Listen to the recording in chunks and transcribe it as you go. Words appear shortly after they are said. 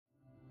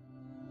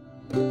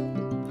Hey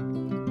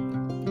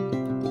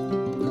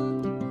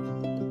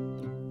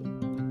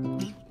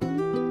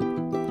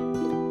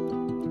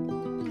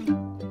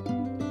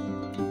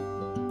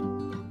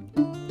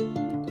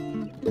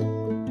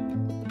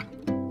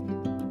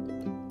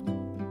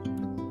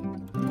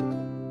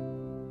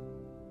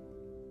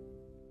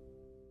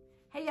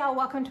y'all,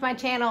 welcome to my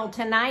channel.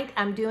 Tonight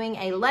I'm doing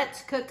a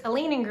Let's Cook a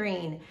Lean and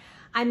Green.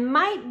 I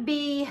might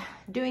be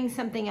doing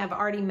something I've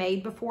already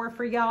made before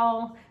for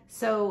y'all,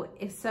 so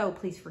if so,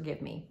 please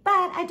forgive me.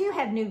 But I do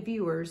have new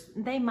viewers.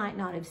 They might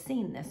not have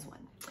seen this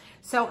one.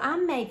 So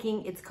I'm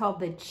making, it's called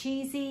the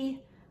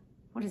cheesy,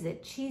 what is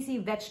it? Cheesy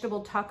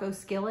vegetable taco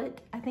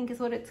skillet, I think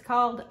is what it's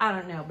called. I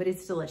don't know, but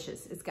it's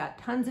delicious. It's got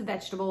tons of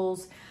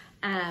vegetables.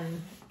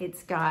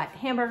 It's got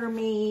hamburger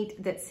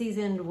meat that's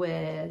seasoned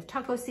with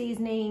taco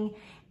seasoning,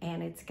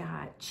 and it's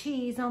got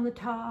cheese on the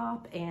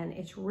top, and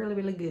it's really,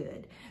 really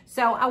good.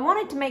 So I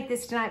wanted to make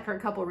this tonight for a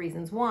couple of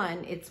reasons.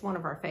 One, it's one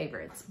of our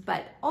favorites,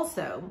 but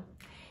also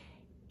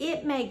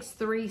it makes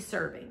 3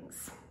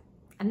 servings.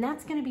 And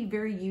that's gonna be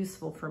very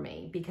useful for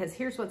me because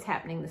here's what's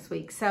happening this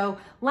week. So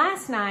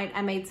last night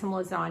I made some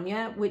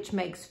lasagna, which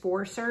makes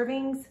 4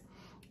 servings.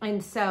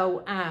 And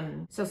so,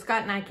 so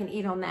Scott and I can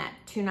eat on that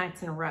 2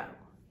 nights in a row.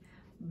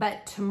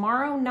 But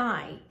tomorrow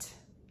night,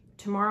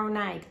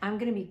 I'm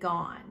gonna be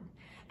gone.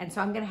 And so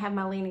I'm gonna have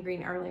my lean and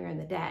green earlier in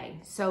the day.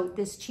 So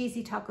this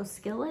cheesy taco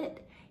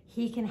skillet,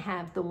 he can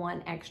have the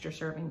 1 extra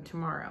serving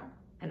tomorrow,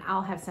 and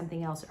I'll have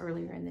something else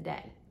earlier in the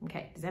day.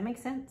 Okay, does that make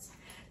sense?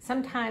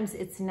 Sometimes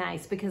it's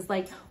nice because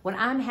like what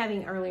I'm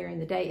having earlier in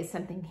the day is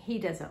something he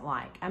doesn't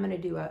like. I'm gonna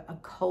do a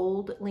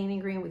cold lean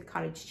and green with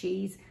cottage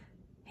cheese.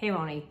 He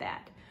won't eat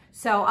that.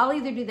 So I'll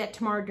either do that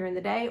tomorrow during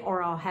the day,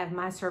 or I'll have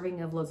my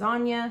serving of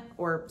lasagna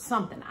or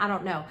something, I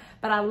don't know.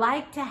 But I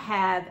like to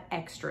have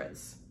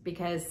extras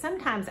because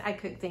sometimes I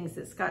cook things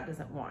that Scott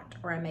doesn't want,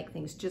 or I make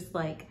things just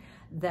like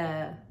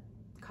the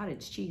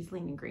cottage cheese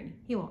lean and green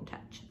he won't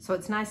touch. So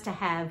it's nice to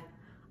have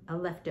a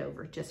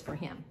leftover just for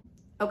him.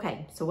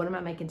 Okay, so what am I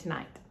making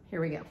tonight?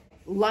 Here we go.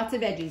 Lots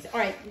of veggies. All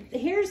right,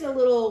 here's a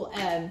little,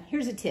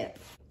 here's a tip.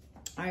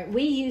 All right,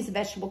 we use a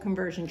vegetable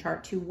conversion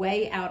chart to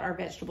weigh out our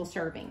vegetable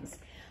servings.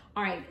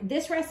 All right,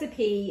 this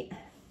recipe,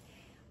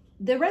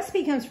 the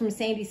recipe comes from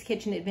Sandy's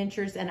Kitchen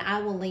Adventures, and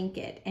I will link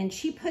it. And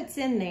she puts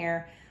in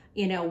there,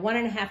 you know,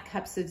 1.5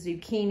 cups of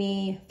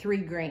zucchini, 3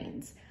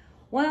 greens.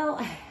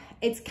 Well,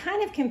 it's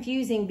kind of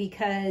confusing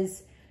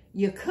because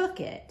you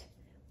cook it.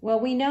 Well,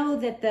 we know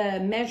that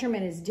the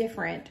measurement is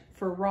different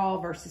for raw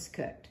versus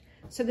cooked.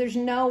 So there's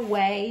no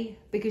way,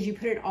 because you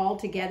put it all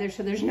together,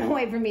 so there's no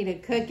way for me to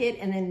cook it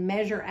and then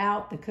measure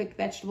out the cooked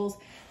vegetables.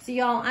 So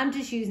y'all, I'm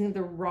just using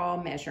the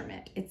raw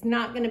measurement. It's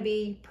not gonna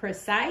be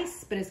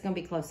precise, but it's gonna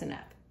be close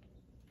enough.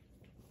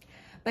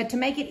 But to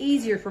make it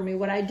easier for me,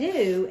 what I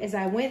do is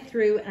I went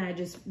through and I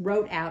just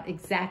wrote out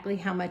exactly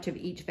how much of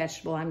each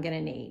vegetable I'm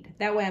gonna need.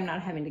 That way I'm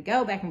not having to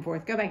go back and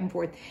forth.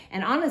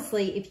 And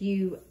honestly, if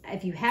you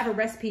have a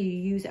recipe you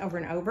use over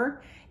and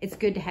over, it's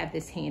good to have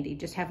this handy.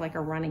 Just have like a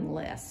running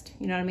list.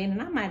 You know what I mean?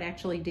 And I might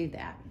actually do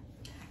that.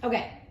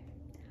 Okay,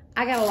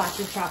 I got a lot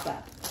to chop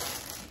up.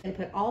 I'm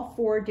gonna put all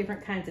 4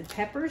 different kinds of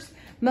peppers,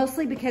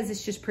 mostly because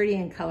it's just pretty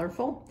and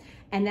colorful.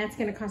 And that's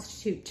gonna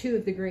constitute 2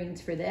 of the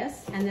greens for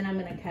this. And then I'm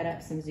gonna cut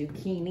up some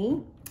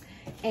zucchini,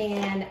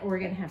 and we're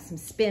gonna have some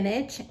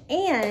spinach,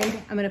 and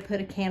I'm gonna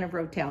put a can of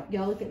rotel.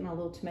 Y'all look at my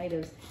little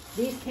tomatoes.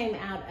 These came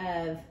out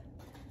of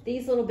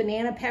these little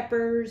banana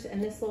peppers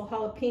and this little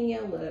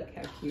jalapeno. Look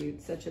how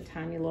cute, such a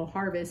tiny little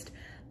harvest.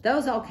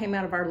 Those all came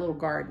out of our little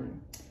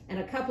garden. And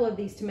a couple of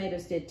these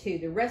tomatoes did too.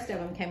 The rest of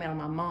them came out of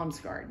my mom's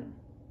garden.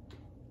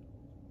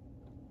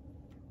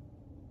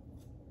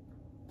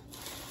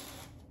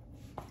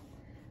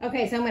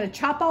 Okay, so I'm gonna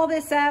chop all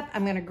this up.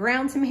 I'm gonna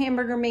ground some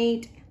hamburger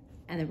meat,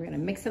 and then we're gonna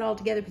mix it all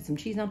together, put some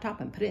cheese on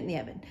top, and put it in the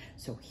oven.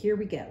 So here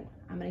we go.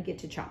 I'm gonna get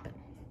to chopping.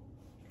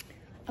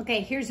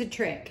 Okay, here's a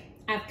trick.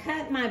 I've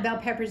cut my bell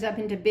peppers up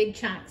into big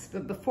chunks,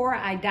 but before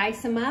I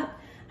dice them up,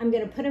 I'm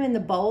gonna put them in the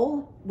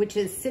bowl, which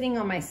is sitting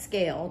on my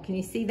scale. Can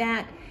you see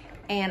that?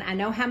 And I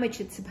know how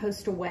much it's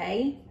supposed to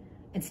weigh.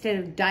 Instead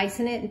of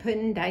dicing it and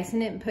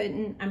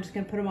putting, I'm just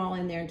gonna put them all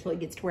in there until it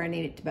gets to where I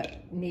need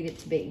it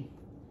to be.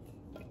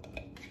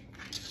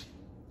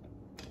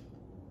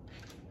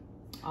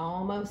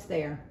 Almost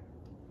there.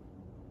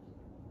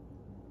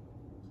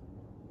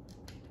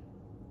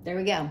 There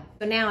we go.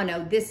 So now I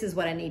know this is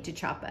what I need to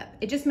chop up.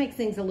 It just makes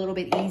things a little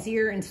bit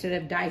easier instead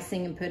of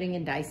dicing and putting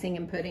and dicing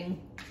and putting.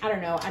 I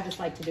don't know, I just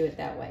like to do it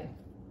that way.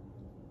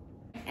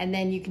 And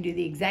then you can do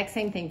the exact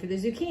same thing for the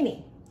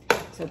zucchini.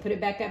 So put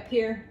it back up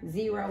here,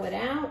 zero it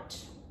out.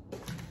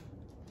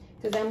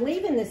 Because I'm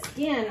leaving the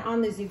skin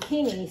on the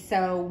zucchini,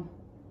 so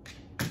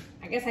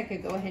I guess I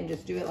could go ahead and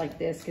just do it like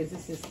this, because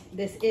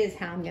this is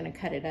how I'm gonna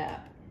cut it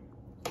up.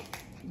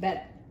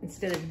 But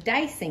instead of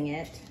dicing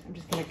it, I'm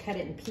just gonna cut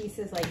it in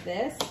pieces like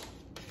this.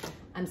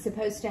 I'm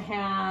supposed to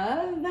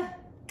have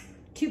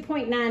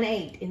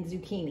 2.98 in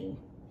zucchini.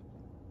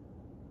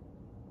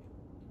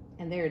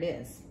 And there it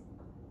is.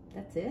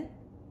 That's it.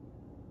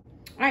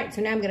 All right,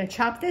 so now I'm gonna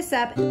chop this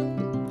up.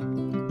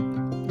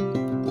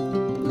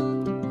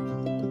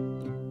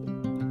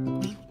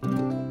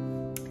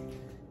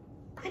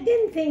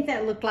 didn't think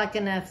that looked like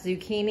enough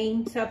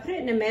zucchini, so I put it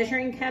in a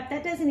measuring cup.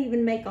 That doesn't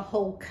even make a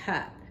whole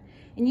cup.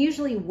 And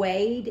usually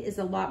weighed is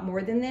a lot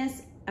more than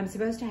this. I'm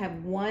supposed to have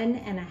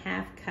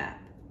 1.5 cup.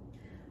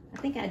 I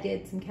think I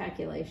did some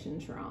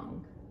calculations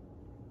wrong.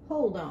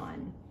 Hold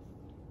on.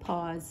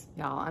 Pause.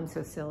 Y'all, I'm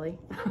so silly.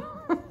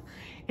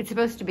 It's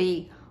supposed to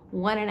be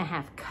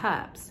 1.5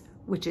 cups,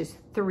 which is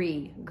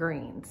 3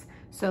 greens.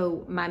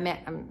 So my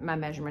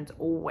measurement's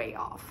way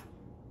off.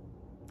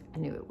 I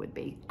knew it would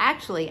be.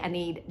 Actually, I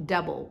need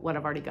double what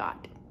I've already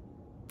got.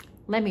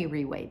 Let me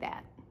reweigh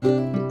that.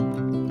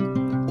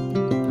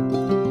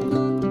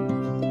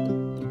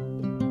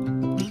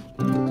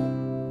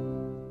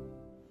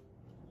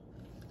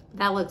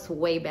 That looks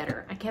way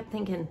better. I kept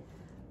thinking,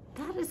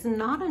 that is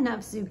not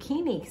enough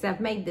zucchini, because I've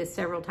made this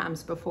several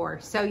times before.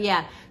 So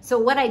yeah, so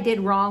what I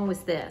did wrong was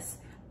this.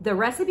 The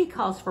recipe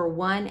calls for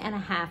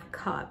 1.5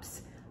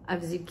 cups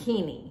of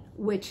zucchini,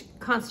 which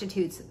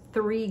constitutes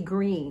 3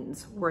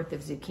 greens worth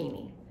of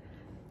zucchini.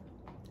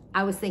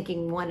 I was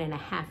thinking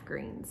 1.5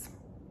 greens.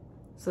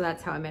 So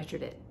that's how I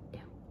measured it. No,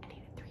 I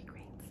needed 3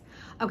 greens.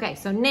 Okay,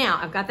 so now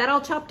I've got that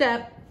all chopped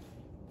up.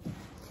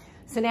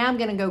 So now I'm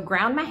gonna go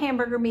ground my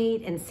hamburger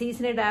meat and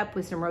season it up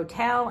with some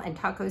Rotel and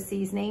taco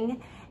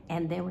seasoning.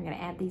 And then we're gonna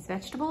add these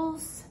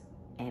vegetables.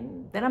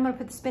 And then I'm gonna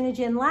put the spinach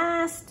in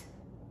last.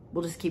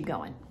 We'll just keep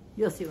going.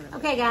 You'll see what I'm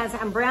doing. Okay guys,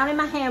 I'm browning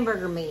my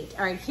hamburger meat.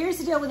 All right, here's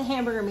the deal with the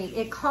hamburger meat.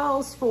 It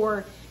calls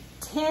for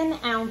 10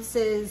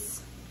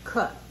 ounces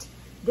cooked.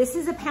 This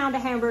is a pound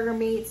of hamburger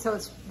meat, so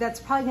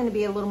that's probably gonna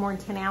be a little more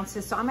than 10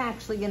 ounces. So I'm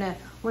actually gonna,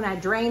 when I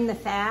drain the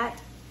fat,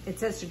 it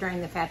says to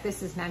drain the fat.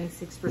 This is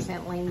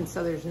 96% lean,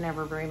 so there's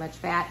never very much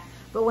fat.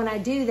 But when I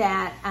do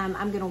that,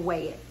 I'm gonna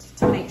weigh it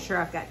to make sure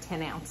I've got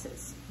 10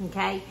 ounces,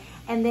 okay?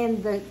 And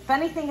then the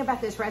funny thing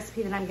about this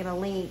recipe that I'm gonna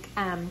link,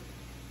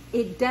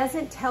 it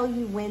doesn't tell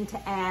you when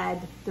to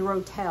add the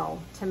Rotel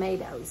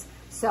tomatoes.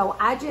 So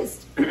I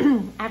just,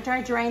 after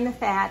I drain the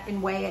fat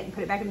and weigh it and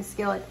put it back in the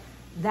skillet,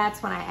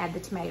 that's when I add the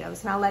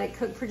tomatoes. And I'll let it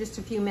cook for just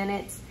a few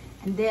minutes,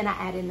 and then I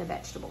add in the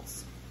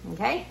vegetables,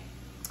 okay?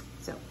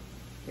 So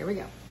here we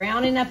go.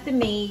 Browning up the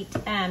meat.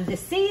 The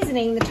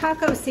seasoning, the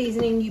taco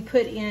seasoning, you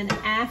put in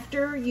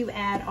after you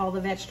add all the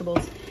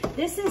vegetables.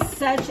 This is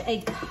such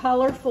a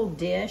colorful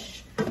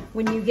dish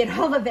when you get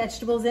all the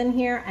vegetables in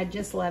here. I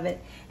just love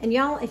it. And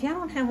y'all, if y'all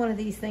don't have one of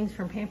these things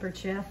from Pampered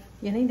Chef,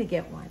 you need to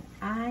get one.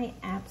 I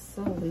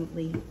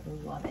absolutely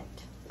love it.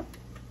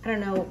 I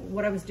don't know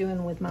what I was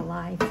doing with my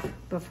life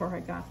before I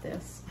got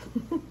this.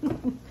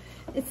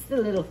 It's the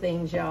little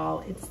things,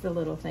 y'all. It's the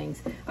little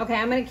things. Okay,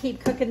 I'm gonna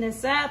keep cooking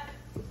this up.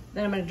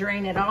 Then I'm gonna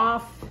drain it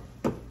off,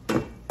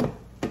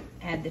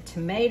 add the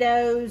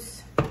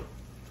tomatoes,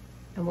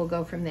 and we'll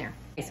go from there.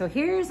 Okay, so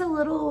here's a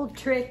little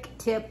trick,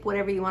 tip,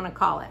 whatever you wanna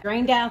call it.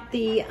 Drained out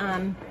the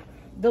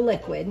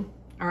liquid,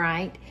 all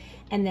right?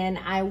 And then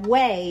I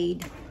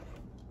weighed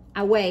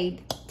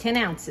 10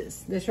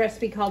 ounces. This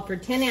recipe called for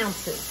 10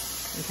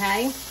 ounces,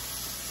 okay?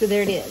 So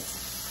there it is.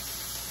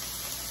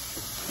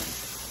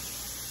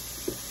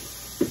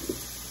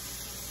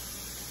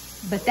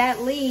 But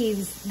that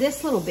leaves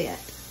this little bit.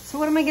 So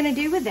what am I gonna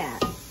do with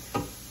that?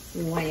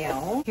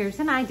 Well, here's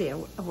an idea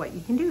of what you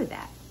can do with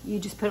that. You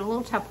just put a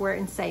little Tupperware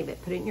and save it,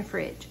 put it in your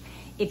fridge.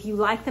 If you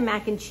like the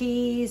mac and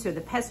cheese or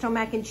the pesto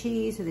mac and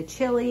cheese or the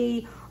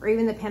chili or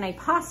even the penne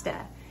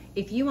pasta,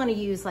 if you wanna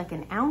use like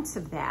an ounce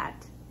of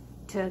that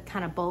to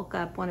kind of bulk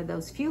up one of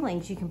those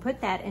fillings, you can put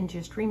that and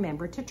just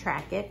remember to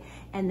track it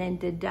and then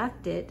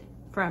deduct it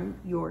from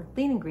your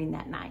lean and green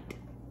that night.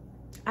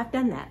 I've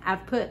done that.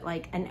 I've put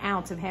like an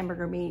ounce of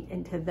hamburger meat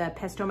into the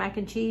pesto mac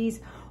and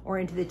cheese or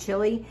into the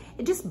chili.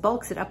 It just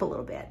bulks it up a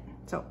little bit.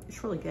 So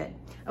it's really good.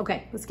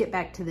 Okay, let's get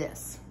back to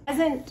this. It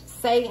doesn't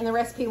say in the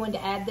recipe when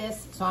to add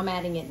this, so I'm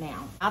adding it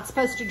now. Not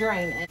supposed to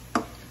drain it.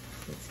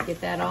 Let's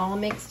get that all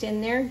mixed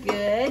in there,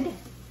 good.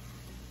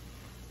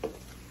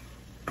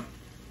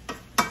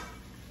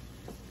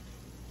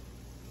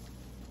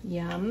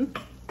 Yum.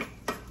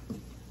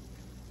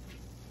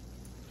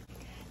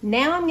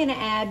 Now I'm gonna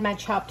add my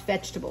chopped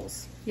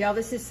vegetables. Y'all,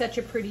 this is such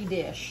a pretty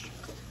dish.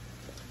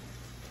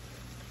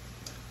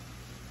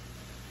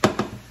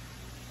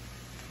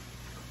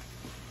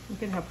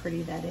 Look at how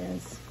pretty that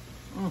is.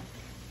 Mm.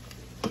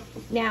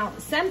 Now,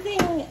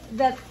 something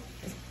that,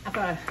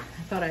 I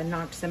thought I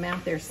knocked some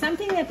out there.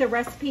 Something that the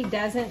recipe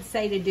doesn't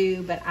say to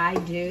do, but I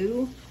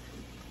do,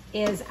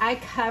 is I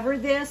cover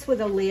this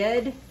with a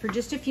lid for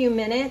just a few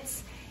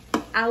minutes.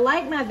 I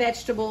like my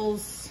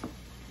vegetables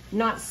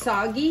not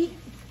soggy,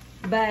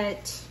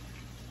 but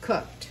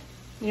cooked.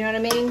 You know what I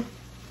mean?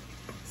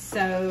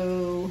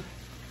 So,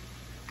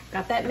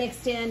 got that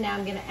mixed in. Now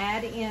I'm gonna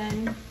add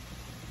in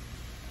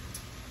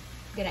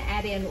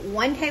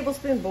 1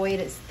 tablespoon. Boy, it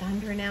is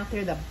thundering out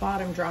there. The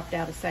bottom dropped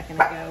out a second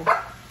ago.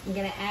 I'm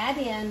gonna add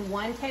in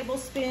 1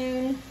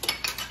 tablespoon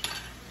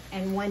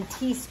and 1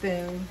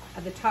 teaspoon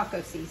of the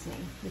taco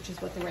seasoning, which is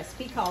what the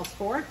recipe calls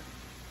for.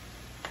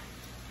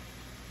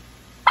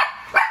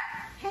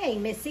 Hey,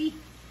 Missy.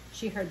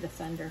 She heard the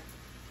thunder.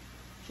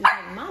 She's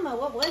like, Mama,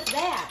 what was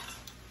that?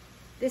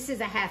 This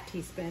is a 1/2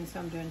 teaspoon, so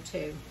I'm doing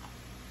 2.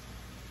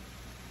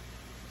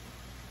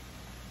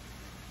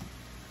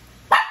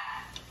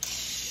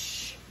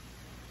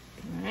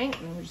 right,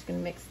 and we're just gonna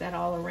mix that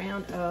all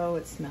around. Oh,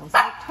 it smells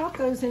like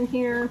tacos in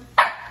here.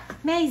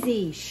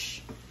 Maisie,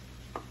 shh.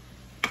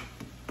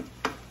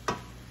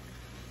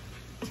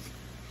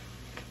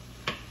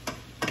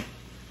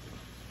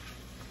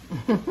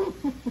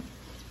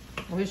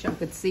 I wish I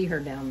could see her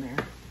down there.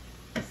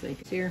 Let's see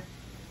here.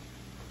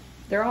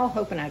 They're all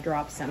hoping I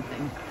drop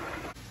something.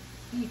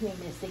 Excuse me,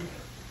 Missy.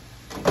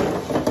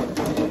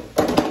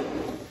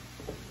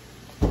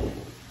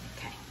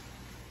 Okay.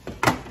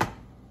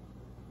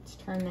 Let's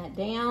turn that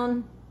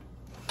down.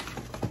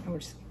 And we're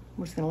just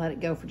gonna let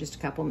it go for just a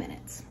couple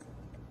minutes.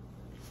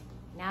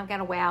 Now I've got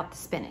to weigh out the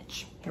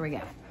spinach. Here we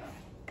go.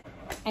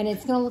 And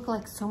it's gonna look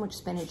like so much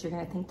spinach, you're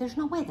gonna think there's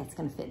no way that's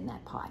gonna fit in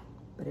that pot,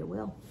 but it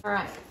will. All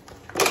right,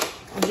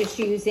 I'm just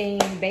using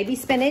baby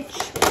spinach,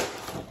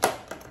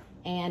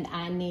 and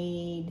I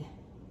need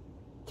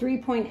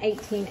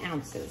 3.18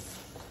 ounces.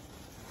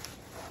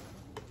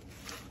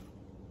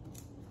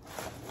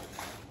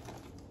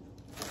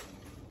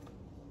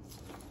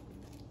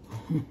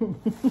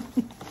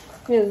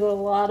 There's a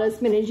lot of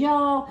spinach.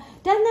 Y'all,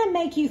 doesn't that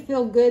make you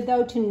feel good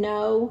though to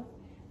know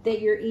that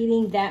you're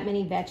eating that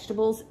many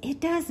vegetables? It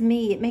does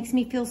me. It makes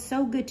me feel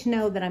so good to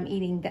know that I'm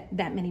eating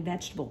that many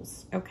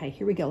vegetables. Okay,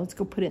 here we go. Let's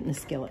go put it in the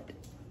skillet.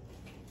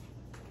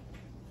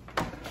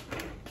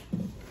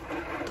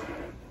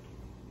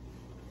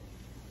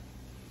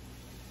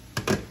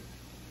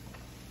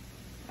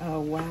 Oh,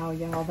 wow,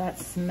 y'all, that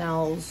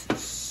smells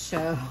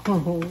so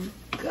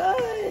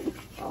good.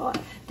 Oh,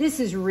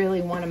 this is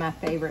really one of my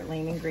favorite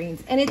lean and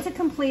greens, and it's a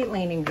complete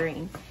lean and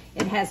green.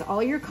 It has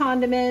all your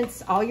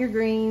condiments, all your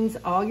greens,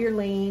 all your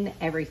lean,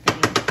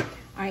 everything.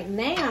 All right,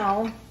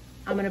 now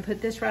I'm gonna put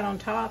this right on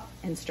top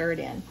and stir it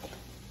in.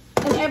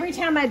 And every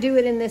time I do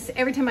it in this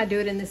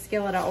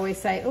skillet, I always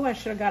say, oh, I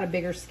should have got a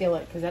bigger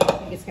skillet because I don't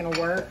think it's gonna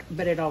work,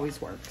 but it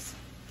always works.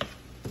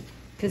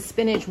 Because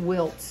spinach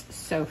wilts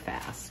so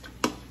fast.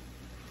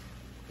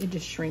 It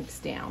just shrinks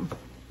down.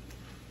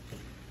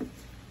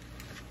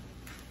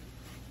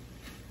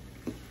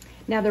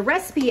 Now the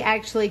recipe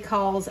actually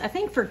calls, I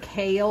think, for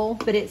kale,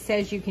 but it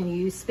says you can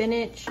use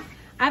spinach.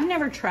 I've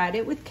never tried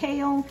it with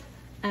kale.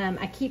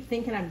 I keep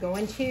thinking I'm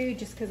going to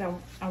just because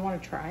I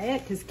want to try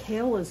it because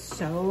kale is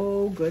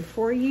so good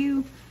for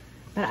you.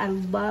 But I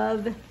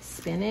love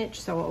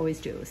spinach, so I always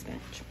do it with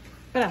spinach.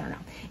 But I don't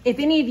know. If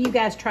any of you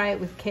guys try it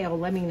with kale,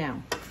 let me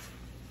know.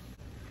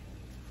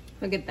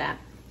 Look at that.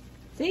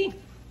 See?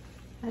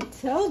 I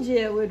told you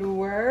it would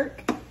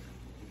work. All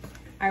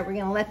right, we're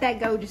gonna let that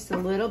go just a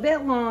little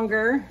bit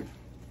longer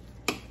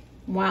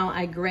while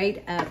I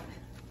grate up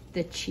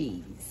the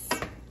cheese.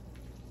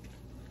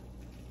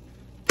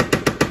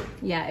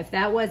 Yeah, if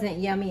that wasn't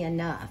yummy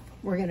enough,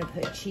 we're gonna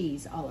put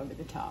cheese all over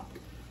the top.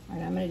 All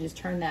right, I'm gonna just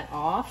turn that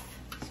off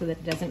so that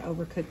it doesn't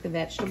overcook the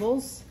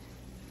vegetables,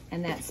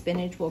 and that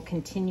spinach will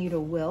continue to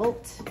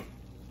wilt.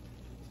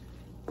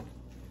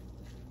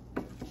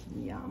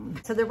 Yum.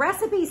 So the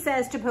recipe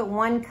says to put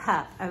 1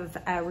 cup of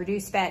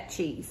reduced fat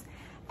cheese,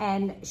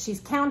 and she's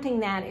counting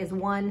that as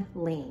 1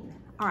 lean.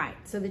 All right,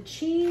 so the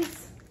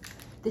cheese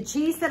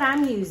that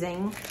I'm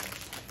using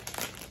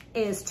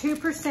is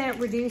 2%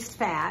 reduced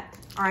fat.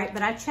 All right,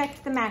 but I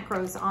checked the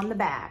macros on the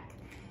back,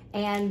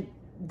 and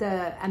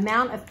the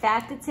amount of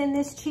fat that's in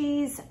this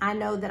cheese, I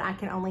know that I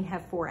can only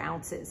have 4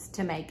 ounces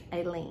to make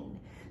a lean.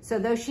 So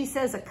though she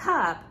says a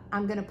cup,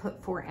 I'm gonna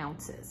put 4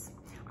 ounces.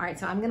 All right,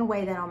 so I'm gonna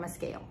weigh that on my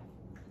scale.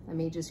 Let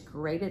me just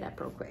grate it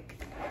up real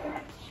quick.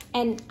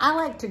 And I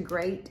like to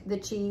grate the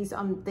cheese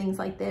on things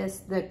like this.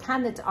 The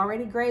kind that's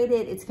already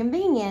grated, it's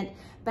convenient,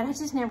 but I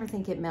just never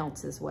think it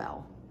melts as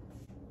well.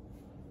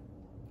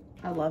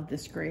 I love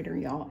this grater,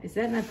 y'all. Is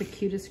that not the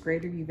cutest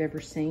grater you've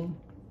ever seen?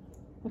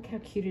 Look how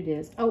cute it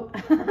is. Oh,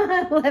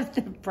 I left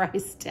the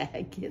price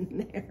tag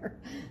in there.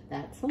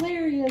 That's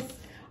hilarious.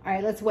 All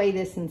right, let's weigh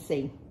this and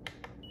see.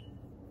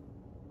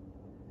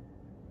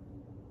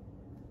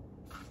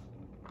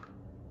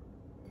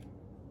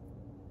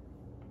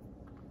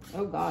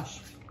 Oh gosh,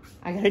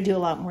 I gotta do a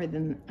lot more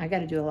than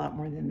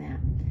that.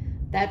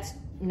 That's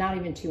not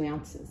even 2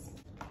 ounces.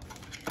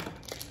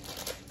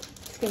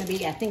 It's gonna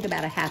be, I think,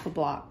 about a half a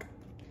block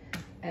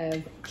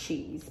of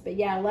cheese. But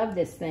yeah, I love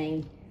this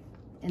thing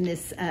in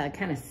this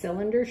kind of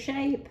cylinder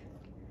shape.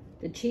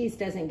 The cheese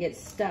doesn't get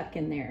stuck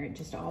in there. It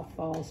just all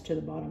falls to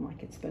the bottom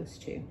like it's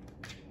supposed to.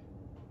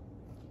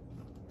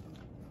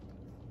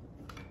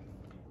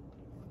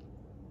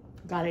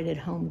 Got it at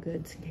Home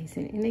Goods in case,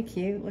 isn't it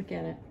cute? Look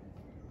at it.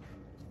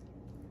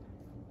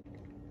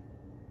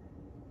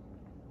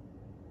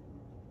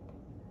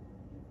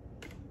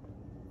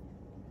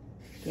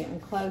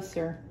 Getting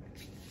closer.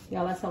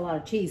 Y'all, that's a lot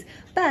of cheese,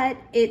 but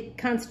it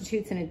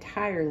constitutes an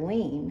entire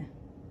lean.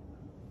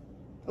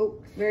 Oh,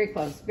 very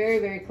close, very,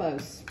 very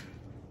close.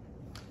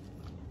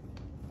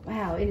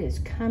 Wow, it is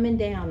coming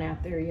down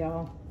out there,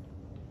 y'all.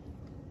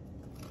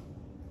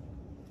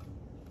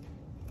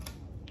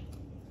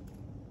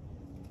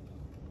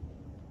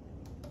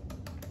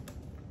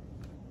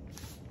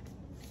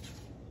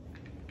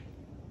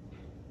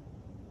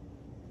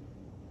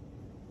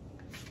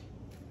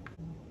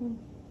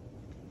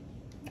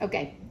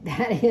 Okay,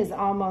 That is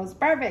almost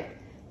perfect.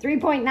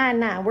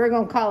 3.99. We're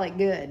going to call it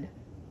good.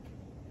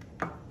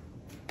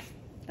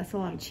 That's a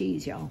lot of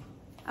cheese, y'all.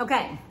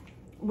 Okay.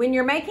 When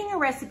you're making a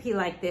recipe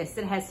like this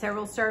that has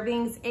several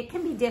servings, it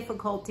can be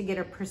difficult to get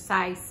a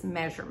precise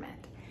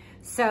measurement.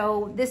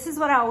 So this is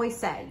what I always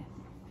say.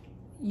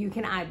 You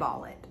can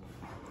eyeball it.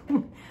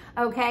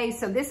 Okay,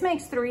 so this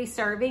makes 3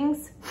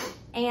 servings.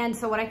 And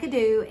so what I could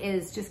do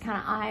is just kind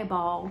of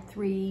eyeball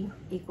 3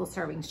 equal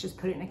servings. Just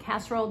put it in a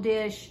casserole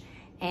dish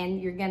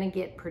and you're gonna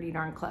get pretty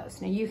darn close.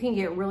 Now you can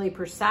get really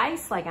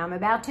precise like I'm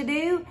about to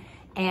do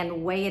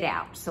and weigh it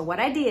out. So what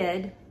I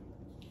did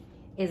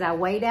is I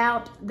weighed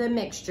out the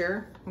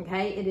mixture,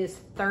 okay? It is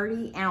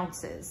 30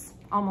 ounces,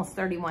 almost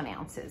 31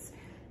 ounces.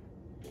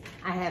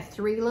 I have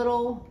 3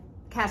 little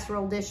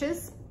casserole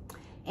dishes,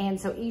 and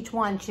so each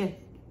one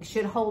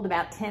should hold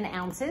about 10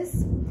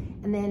 ounces,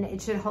 and then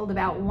it should hold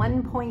about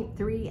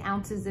 1.3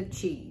 ounces of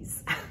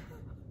cheese.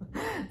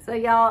 So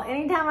y'all,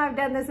 anytime I've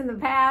done this in the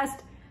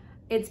past,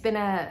 it's been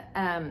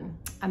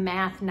a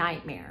math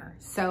nightmare.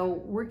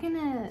 So we're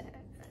gonna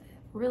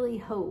really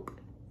hope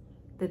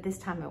that this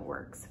time it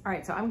works. All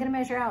right, so I'm gonna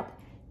measure out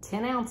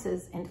 10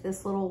 ounces into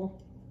this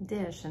little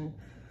dish and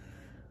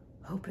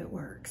hope it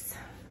works.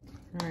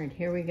 All right,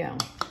 here we go.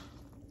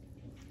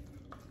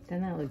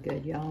 Doesn't that look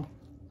good, y'all?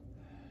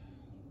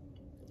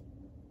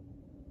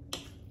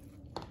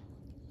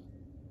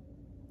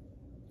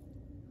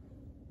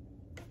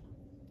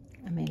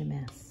 I made a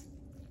mess.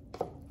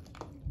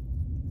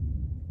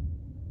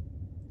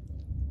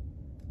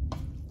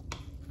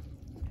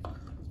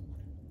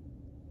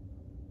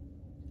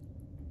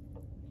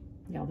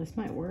 Y'all, this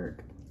might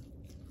work.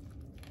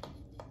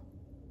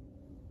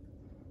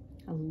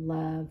 I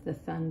love the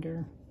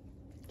thunder.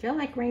 Do y'all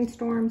like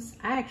rainstorms?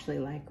 I actually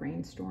like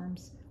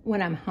rainstorms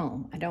when I'm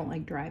home. I don't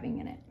like driving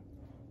in it.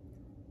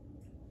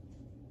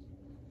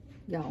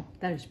 Y'all,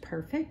 that is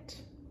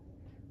perfect.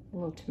 A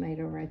little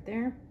tomato right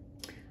there.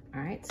 All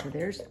right, so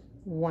there's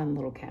 1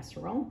 little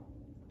casserole.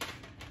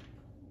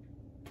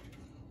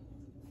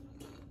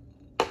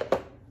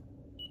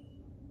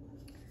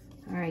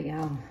 All right,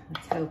 y'all,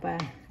 let's hope I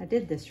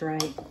did this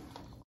right.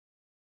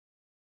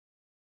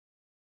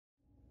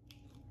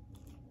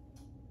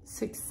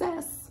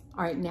 Success.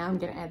 All right, now I'm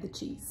gonna add the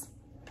cheese.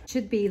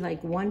 Should be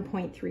like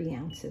 1.3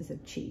 ounces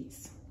of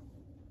cheese.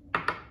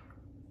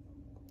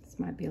 This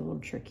might be a little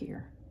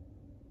trickier.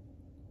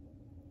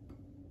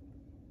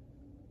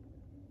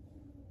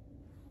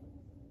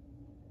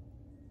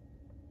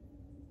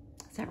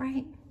 Is that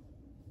right?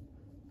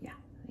 Yeah,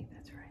 I think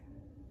that's right.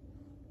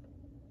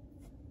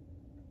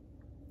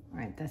 All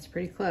right, that's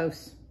pretty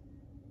close.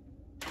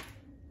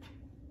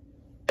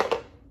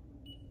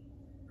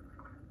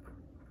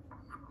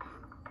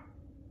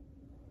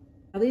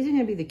 Now, these are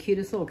gonna be the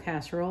cutest little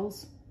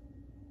casseroles.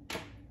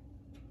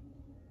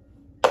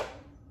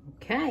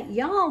 Okay,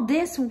 y'all,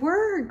 this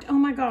worked. Oh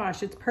my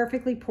gosh, it's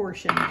perfectly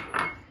portioned.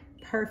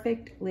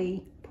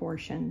 Perfectly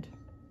portioned.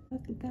 I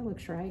think that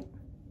looks right.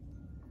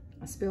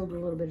 I spilled a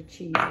little bit of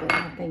cheese, but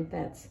I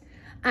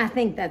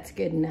think that's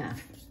good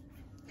enough.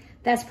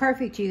 That's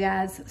perfect, you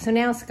guys. So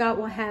now Scott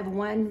will have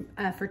one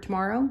for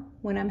tomorrow.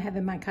 When I'm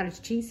having my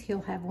cottage cheese, he'll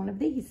have one of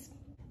these.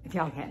 If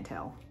y'all can't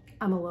tell,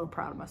 I'm a little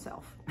proud of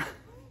myself.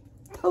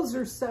 Those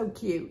are so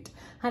cute.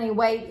 Honey,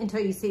 wait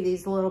until you see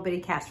these little bitty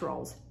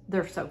casseroles.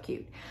 They're so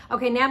cute.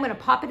 Okay, now I'm gonna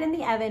pop it in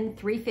the oven,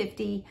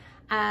 350.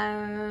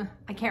 I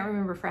can't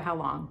remember for how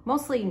long.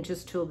 Mostly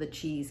just till the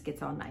cheese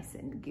gets all nice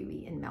and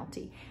gooey and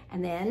melty.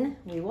 And then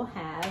we will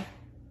have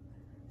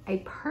a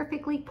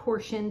perfectly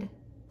portioned,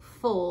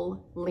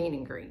 full lean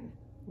and green.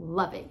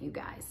 Love it, you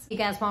guys. You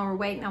guys, while we're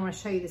waiting, I wanna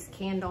show you this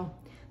candle.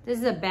 This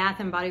is a Bath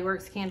and Body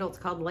Works candle. It's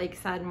called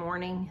Lakeside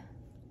Morning.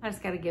 I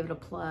just gotta give it a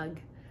plug.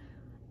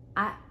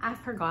 I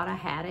forgot I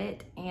had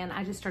it and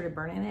I just started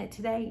burning it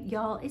today.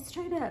 Y'all, it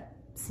straight up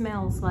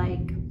smells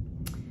like,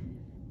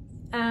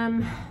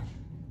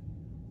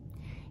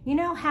 you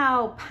know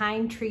how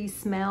pine trees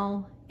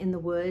smell in the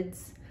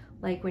woods?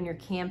 Like when you're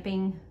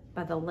camping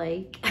by the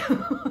lake,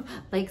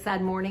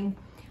 Lakeside Morning.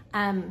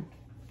 You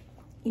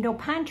know,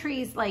 pine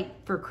trees,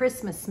 like for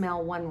Christmas,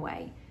 smell one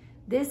way.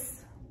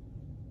 This,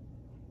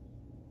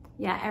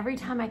 yeah, every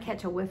time I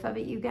catch a whiff of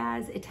it, you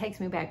guys, it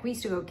takes me back. We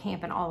used to go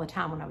camping all the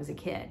time when I was a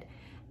kid.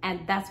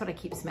 And that's what I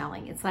keep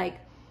smelling. It's like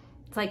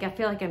I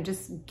feel like I'm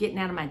just getting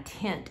out of my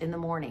tent in the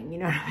morning. You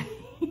know what I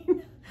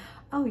mean?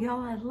 Oh,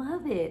 y'all, I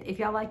love it. If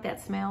y'all like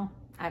that smell,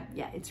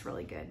 yeah, it's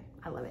really good.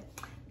 I love it.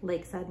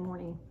 Lakeside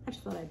Morning. I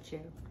just thought I'd share.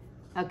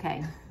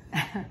 Okay.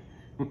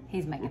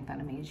 He's making fun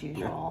of me as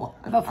usual.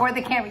 Before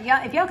the camera,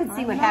 y'all, if y'all could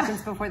see what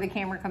happens before the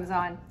camera comes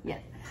on.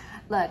 Yes.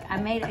 Look, I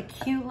made a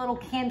cute little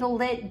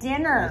candlelit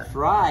dinner. That's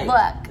right.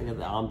 Look. Look at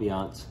the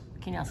ambiance.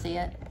 Can y'all see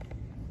it?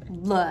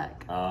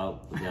 Look.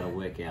 Oh, we got a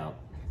wick out.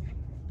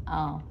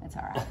 Oh, it's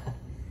all right.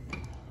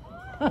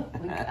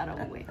 We got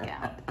a wick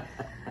out.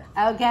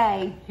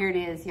 Okay, here it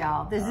is,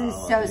 y'all. This is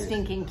so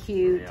stinking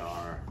cute. They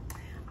are.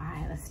 All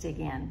right, let's dig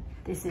in.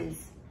 This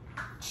is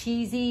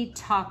cheesy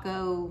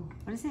taco,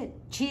 what is it?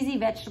 Cheesy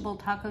vegetable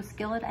taco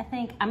skillet, I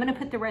think. I'm gonna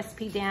put the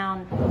recipe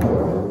down.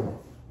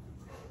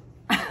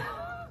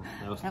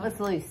 That was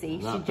Lucy.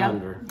 Not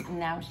Thunder.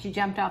 No, she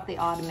jumped off the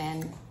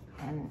ottoman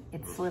and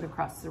it slid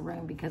across the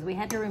room because we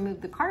had to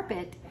remove the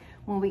carpet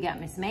when we got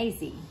Miss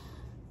Maisie.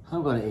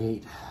 I'm gonna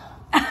eat.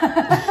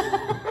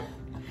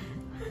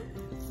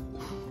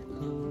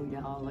 Ooh,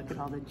 y'all, look at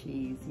all the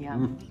cheese.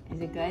 Yum.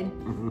 Is it good?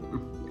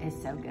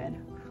 It's so good.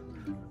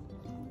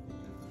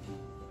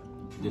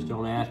 Just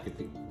don't ask if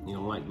you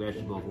don't like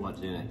vegetables,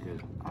 what's in it,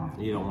 because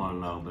you don't want to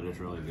know, but it's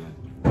really good.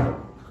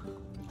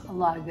 A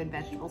lot of good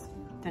vegetables.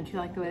 Don't you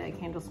like the way that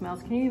candle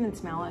smells? Can you even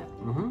smell it?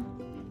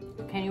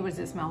 Can you? What does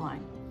it smell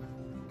like?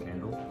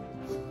 Candle.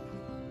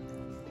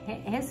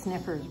 His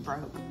sniffer's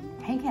broke.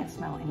 He can't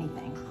smell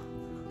anything.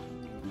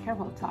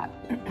 Careful, it's hot.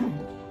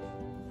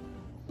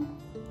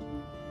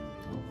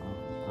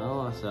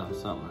 Oh, I saw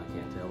something. I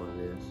can't tell what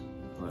it is.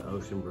 What,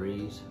 ocean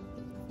breeze?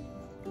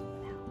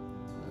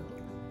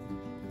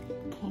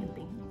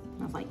 Camping.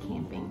 Smells like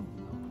camping.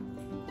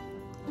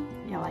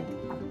 Yeah, like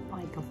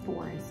a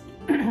forest.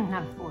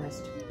 Not a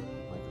forest.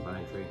 Like the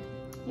pine tree?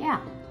 Yeah.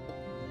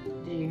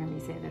 Did you hear me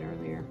say that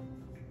earlier?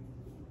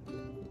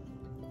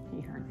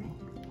 You heard me.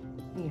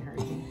 You heard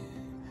me.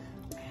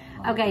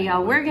 Okay,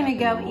 y'all, we're gonna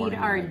go eat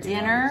our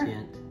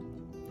dinner.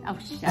 Oh,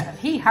 shut up.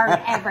 He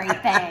heard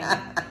everything.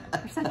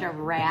 You're such a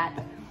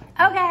rat.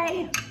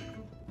 Okay.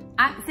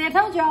 See, I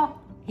told y'all,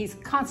 he's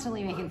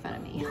constantly making fun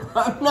of me.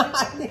 I'm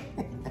not.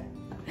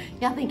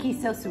 Y'all think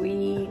he's so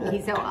sweet,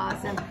 he's so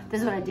awesome. This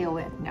is what I deal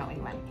with. No,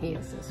 anyway, he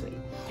is so sweet.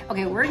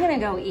 Okay, we're gonna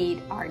go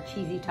eat our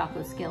cheesy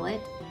taco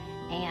skillet,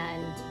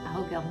 and I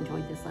hope y'all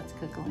enjoyed this Let's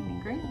Cook Lean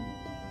and Green.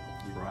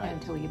 Right.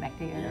 Until we get back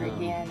together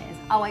again. As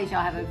always,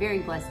 y'all have a very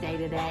blessed day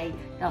today.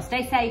 Y'all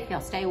stay safe,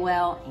 y'all stay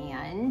well,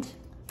 and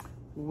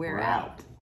we're out.